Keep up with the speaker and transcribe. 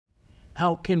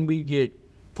How can we get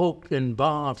folks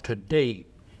involved today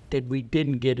that we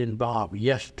didn't get involved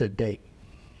yesterday?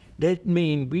 That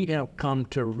means we have come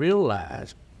to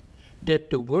realize that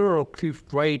the world keeps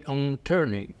right on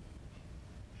turning.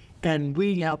 And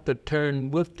we have to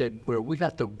turn with that world. We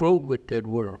have to grow with that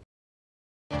world.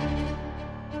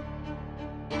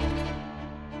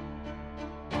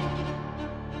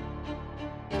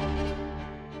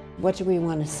 What do we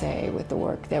want to say with the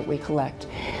work that we collect?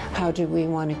 How do we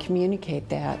want to communicate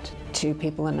that to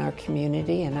people in our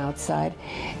community and outside?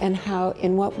 And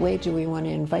in what way do we want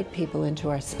to invite people into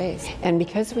our space? And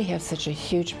because we have such a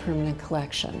huge permanent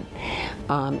collection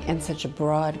and such a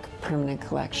broad permanent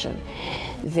collection,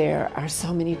 there are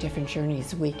so many different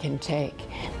journeys we can take.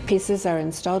 Pieces are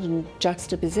installed in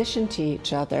juxtaposition to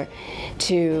each other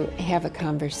to have a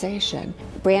conversation.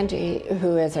 Brandy,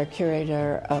 who is our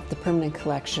curator of the permanent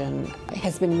collection,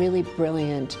 has been really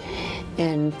brilliant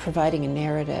in providing a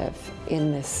narrative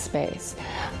in this space.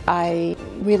 I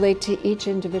relate to each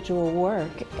individual work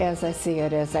as I see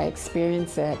it, as I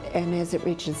experience it, and as it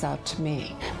reaches out to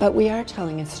me. But we are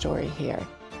telling a story here.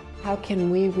 How can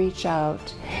we reach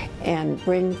out and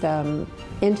bring them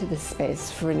into the space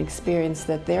for an experience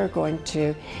that they're going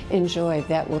to enjoy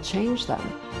that will change them?